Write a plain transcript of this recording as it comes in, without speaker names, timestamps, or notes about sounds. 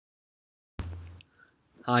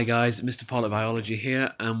Hi guys, Mr. Pollock Biology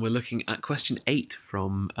here, and we're looking at question 8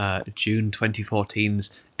 from June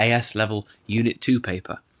 2014's AS Level Unit 2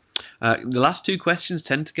 paper. The last two questions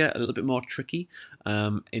tend to get a little bit more tricky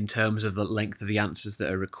in terms of the length of the answers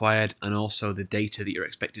that are required and also the data that you're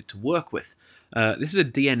expected to work with. This is a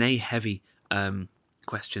DNA heavy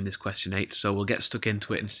question, this question 8, so we'll get stuck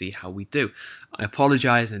into it and see how we do. I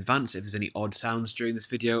apologise in advance if there's any odd sounds during this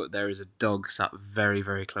video. There is a dog sat very,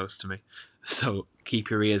 very close to me, so keep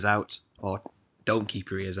your ears out, or don't keep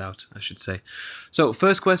your ears out, I should say. So,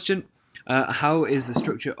 first question, how is the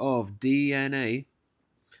structure of DNA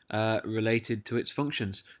related to its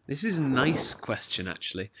functions? This is a nice question,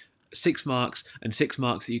 actually. 6 marks, and 6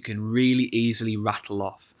 marks that you can really easily rattle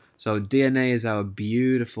off. So DNA is our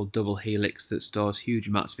beautiful double helix that stores huge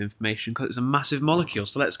amounts of information because it's a massive molecule.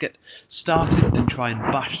 So let's get started and try and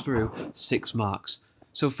bash through 6 marks.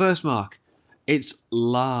 So first mark, it's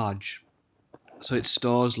large. So it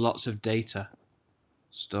stores lots of data.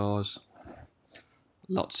 Stores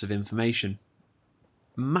lots of information.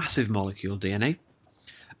 Massive molecule, DNA.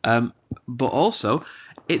 But also,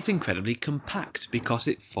 it's incredibly compact because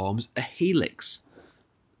it forms a helix.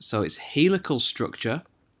 So its helical structure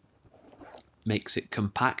makes it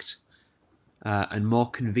compact and more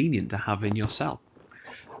convenient to have in your cell.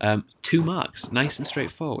 2 marks, nice and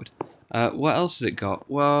straightforward. What else has it got?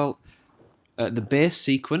 Well, the base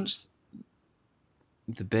sequence,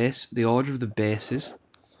 the order of the bases,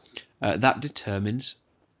 that determines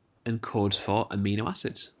and codes for amino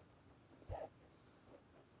acids.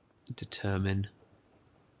 Determine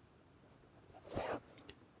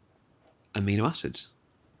amino acids.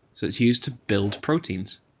 So it's used to build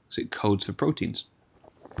proteins. So it codes for proteins.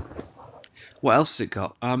 What else has it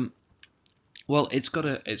got? Well, it's got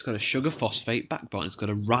a sugar phosphate backbone. It's got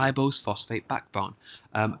a ribose phosphate backbone,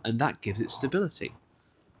 and that gives it stability.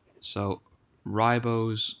 So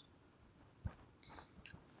ribose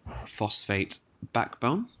phosphate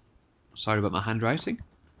backbone. Sorry about my handwriting.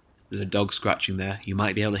 There's a dog scratching there. You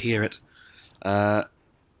might be able to hear it.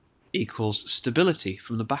 Equals stability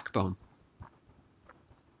from the backbone.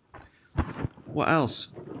 What else?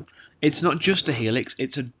 It's not just a helix,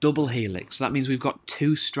 it's a double helix. So that means we've got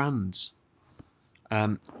 2 strands.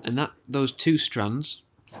 And those 2 strands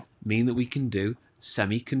mean that we can do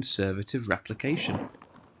semi-conservative replication.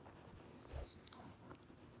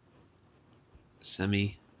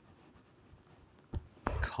 Semi-con-rep.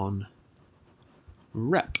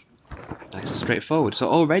 Nice, straightforward. So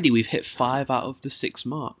already we've hit 5 out of the 6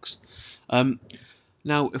 marks.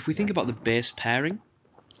 Now, if we think about the base pairing,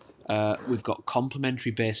 we've got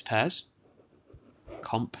complementary base pairs.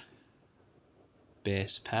 Comp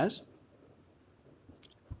base pairs.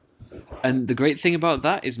 And the great thing about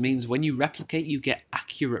that means when you replicate, you get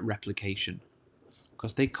accurate replication.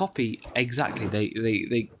 Because they copy exactly.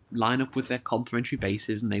 They line up with their complementary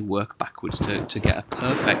bases and they work backwards to get a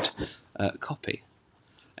perfect copy.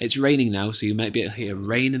 It's raining now, so you might be able to hear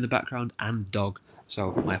rain in the background and dog.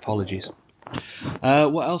 So my apologies.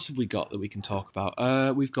 What else have we got that we can talk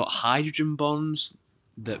about? We've got hydrogen bonds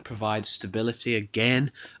that provide stability.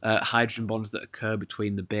 Again, hydrogen bonds that occur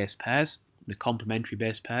between the base pairs, the complementary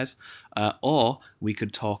base pairs. Or we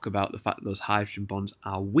could talk about the fact that those hydrogen bonds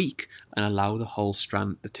are weak and allow the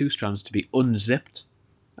 2 strands to be unzipped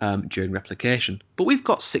during replication. But we've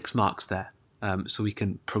got 6 marks there, so we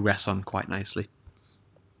can progress on quite nicely.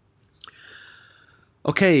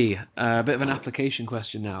 Okay, a bit of an application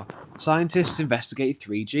question now. Scientists investigated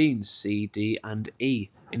 3 genes, C, D, and E,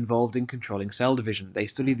 involved in controlling cell division. They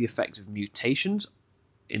studied the effect of mutations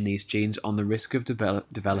in these genes on the risk of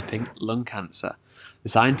developing lung cancer. The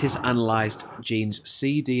scientists analysed genes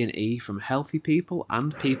C, D, and E from healthy people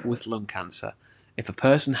and people with lung cancer. If a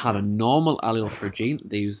person had a normal allele for a gene,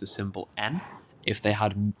 they used the symbol N. If they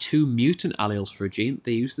had 2 mutant alleles for a gene,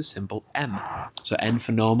 they used the symbol M. So N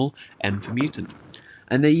for normal, M for mutant.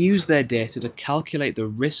 And they used their data to calculate the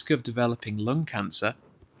risk of developing lung cancer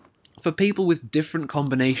for people with different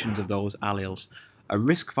combinations of those alleles. A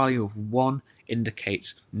risk value of 1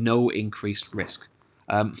 indicates no increased risk.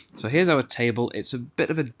 So here's our table. It's a bit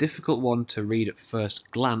of a difficult one to read at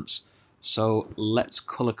first glance, so let's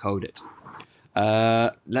colour code it.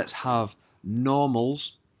 Let's have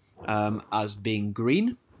normals as being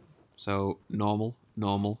green. So normal,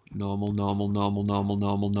 normal, normal, normal, normal, normal,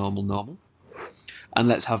 normal, normal, normal. And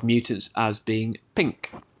let's have mutants as being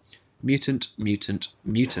pink. Mutant, mutant,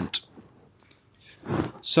 mutant.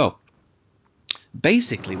 So,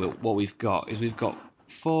 basically what we've got is we've got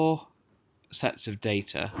 4 sets of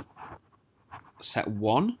data. Set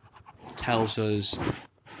 1 tells us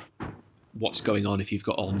what's going on if you've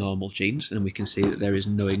got all normal genes, and we can see that there is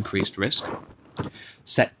no increased risk.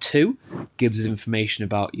 Set 2 gives us information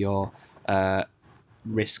about your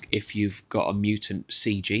risk if you've got a mutant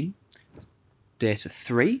C gene. Data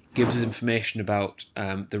 3 gives us information about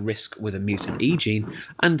the risk with a mutant E gene,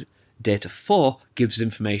 and data 4 gives us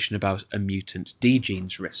information about a mutant D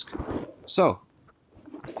gene's risk. So,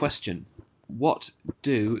 question: what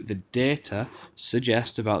do the data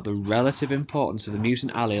suggest about the relative importance of the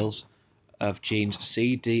mutant alleles of genes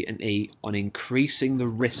C, D, and E on increasing the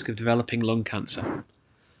risk of developing lung cancer?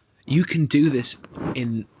 You can do this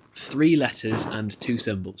in 3 letters and 2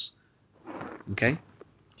 symbols. Okay?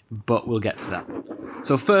 But we'll get to that.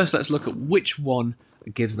 So first, let's look at which one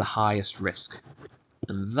gives the highest risk.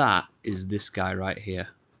 And that is this guy right here.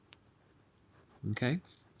 Okay?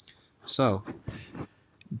 So,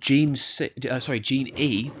 gene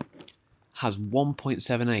E has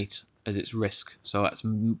 1.78 as its risk. So that's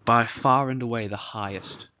by far and away the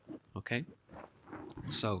highest. Okay?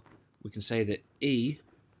 So, we can say that E,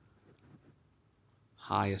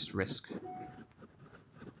 highest risk.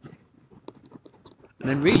 And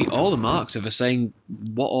then really all the marks are for saying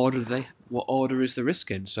what order is the risk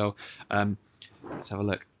in. So let's have a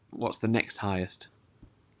look. What's the next highest?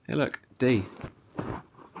 Hey, look, D.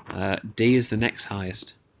 D is the next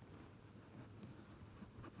highest.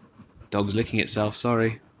 Dog's licking itself,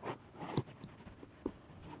 sorry.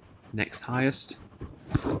 Next highest.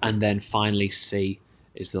 And then finally C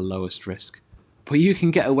is the lowest risk. But you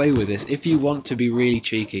can get away with this if you want to be really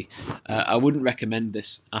cheeky. I wouldn't recommend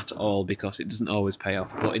this at all because it doesn't always pay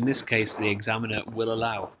off. But in this case, the examiner will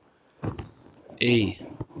allow E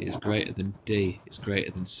is greater than D is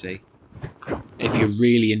greater than C. If you're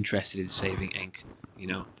really interested in saving ink,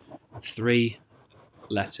 3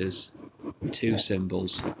 letters, 2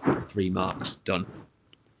 symbols, 3 marks, done.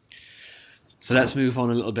 So let's move on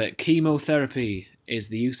a little bit. Chemotherapy is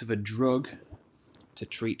the use of a drug to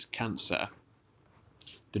treat cancer.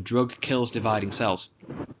 The drug kills dividing cells.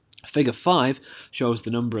 Figure 5 shows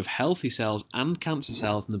the number of healthy cells and cancer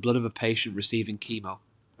cells in the blood of a patient receiving chemo.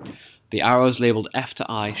 The arrows labelled F to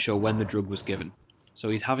I show when the drug was given. So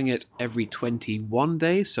he's having it every 21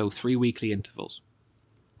 days, so 3 weekly intervals.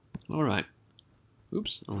 Alright.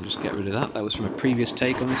 Oops, I'll just get rid of that. That was from a previous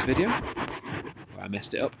take on this video, where I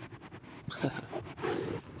messed it up.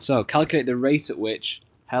 So, calculate the rate at which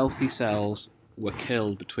healthy cells were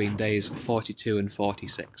killed between days 42 and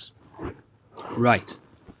 46. Right.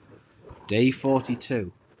 Day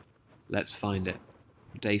 42. Let's find it.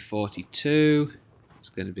 Day 42 is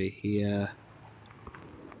going to be here.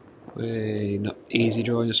 Not easy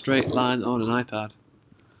drawing a straight line on an iPad.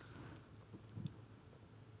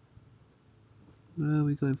 Are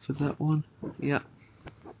we going for that one? Yeah.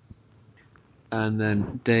 And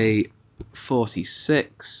then day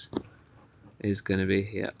 46 is going to be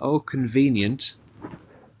here. Oh, convenient.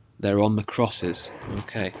 They're on the crosses.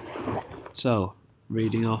 Okay. So,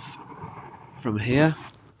 reading off from here.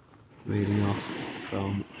 Reading off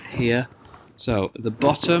from here. So, at the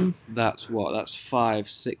bottom, that's what? That's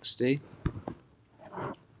 560.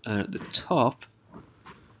 And at the top,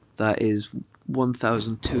 that is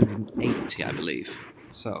 1,280, I believe.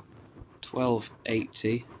 So,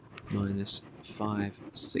 1280 minus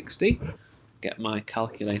 560. Get my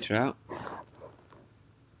calculator out.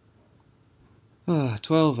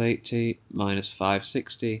 1280 minus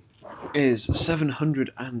 560 is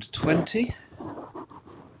 720.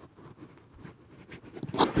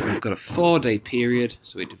 We've got a 4-day period,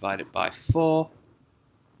 so we divide it by 4.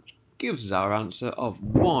 Gives us our answer of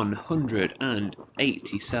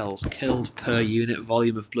 180 cells killed per unit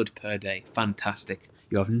volume of blood per day. Fantastic.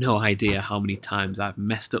 You have no idea how many times I've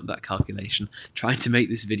messed up that calculation trying to make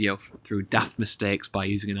this video through daft mistakes by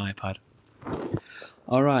using an iPad.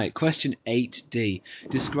 Alright, question 8D.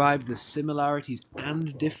 Describe the similarities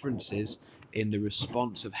and differences in the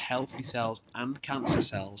response of healthy cells and cancer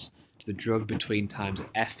cells to the drug between times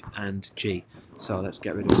F and G. So let's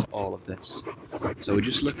get rid of all of this. So we're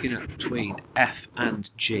just looking at between F and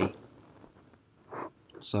G.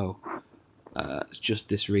 So it's just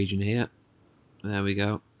this region here. There we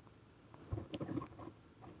go.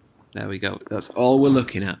 There we go. That's all we're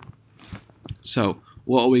looking at. So,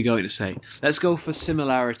 what are we going to say? Let's go for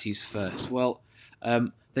similarities first. Well,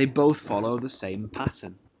 they both follow the same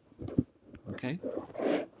pattern. Okay?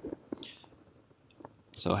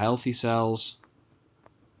 So, healthy cells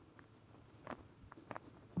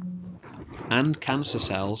and cancer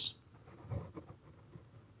cells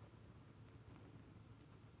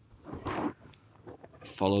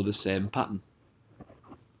follow the same pattern.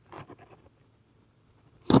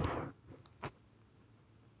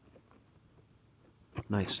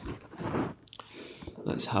 Nice.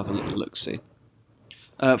 Let's have a little look-see.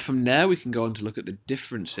 From there, we can go on to look at the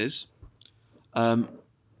differences. And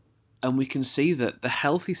we can see that the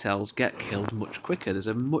healthy cells get killed much quicker. There's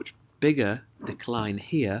a much bigger decline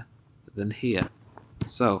here than here.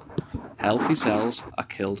 So, healthy cells are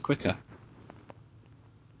killed quicker.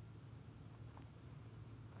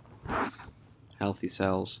 Healthy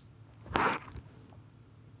cells.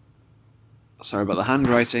 Sorry about the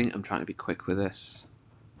handwriting, I'm trying to be quick with this.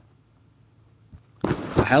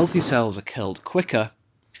 So healthy cells are killed quicker,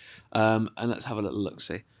 and let's have a little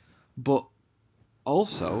look-see. But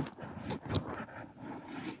also,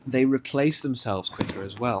 they replace themselves quicker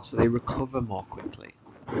as well, so they recover more quickly.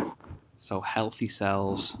 So healthy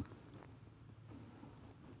cells,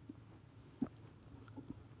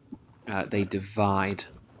 they divide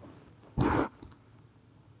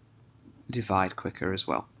quicker as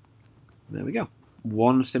well. There we go.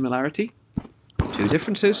 1 similarity, 2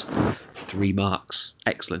 differences, 3 marks.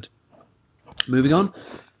 Excellent. Moving on.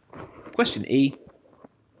 Question E.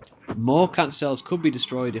 More cancer cells could be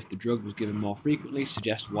destroyed if the drug was given more frequently.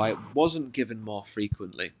 Suggest why it wasn't given more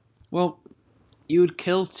frequently. Well, you would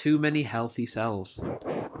kill too many healthy cells.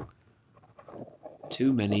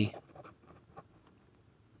 Too many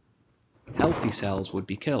healthy cells would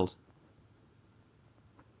be killed.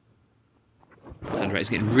 Handwriting's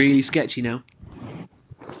getting really sketchy now.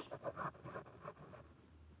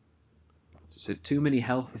 So too many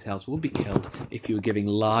healthy cells would be killed if you were giving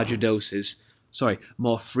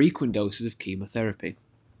more frequent doses of chemotherapy.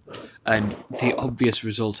 And the obvious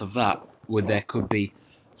result of that would there could be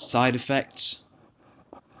side effects,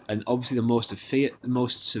 and obviously the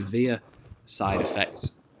most severe side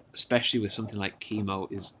effects, especially with something like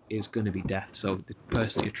chemo, is going to be death. So the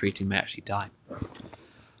person you're treating may actually die.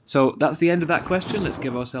 So that's the end of that question. Let's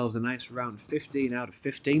give ourselves a nice round 15 out of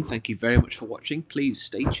 15. Thank you very much for watching. Please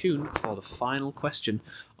stay tuned for the final question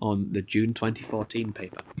on the June 2014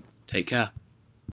 paper. Take care.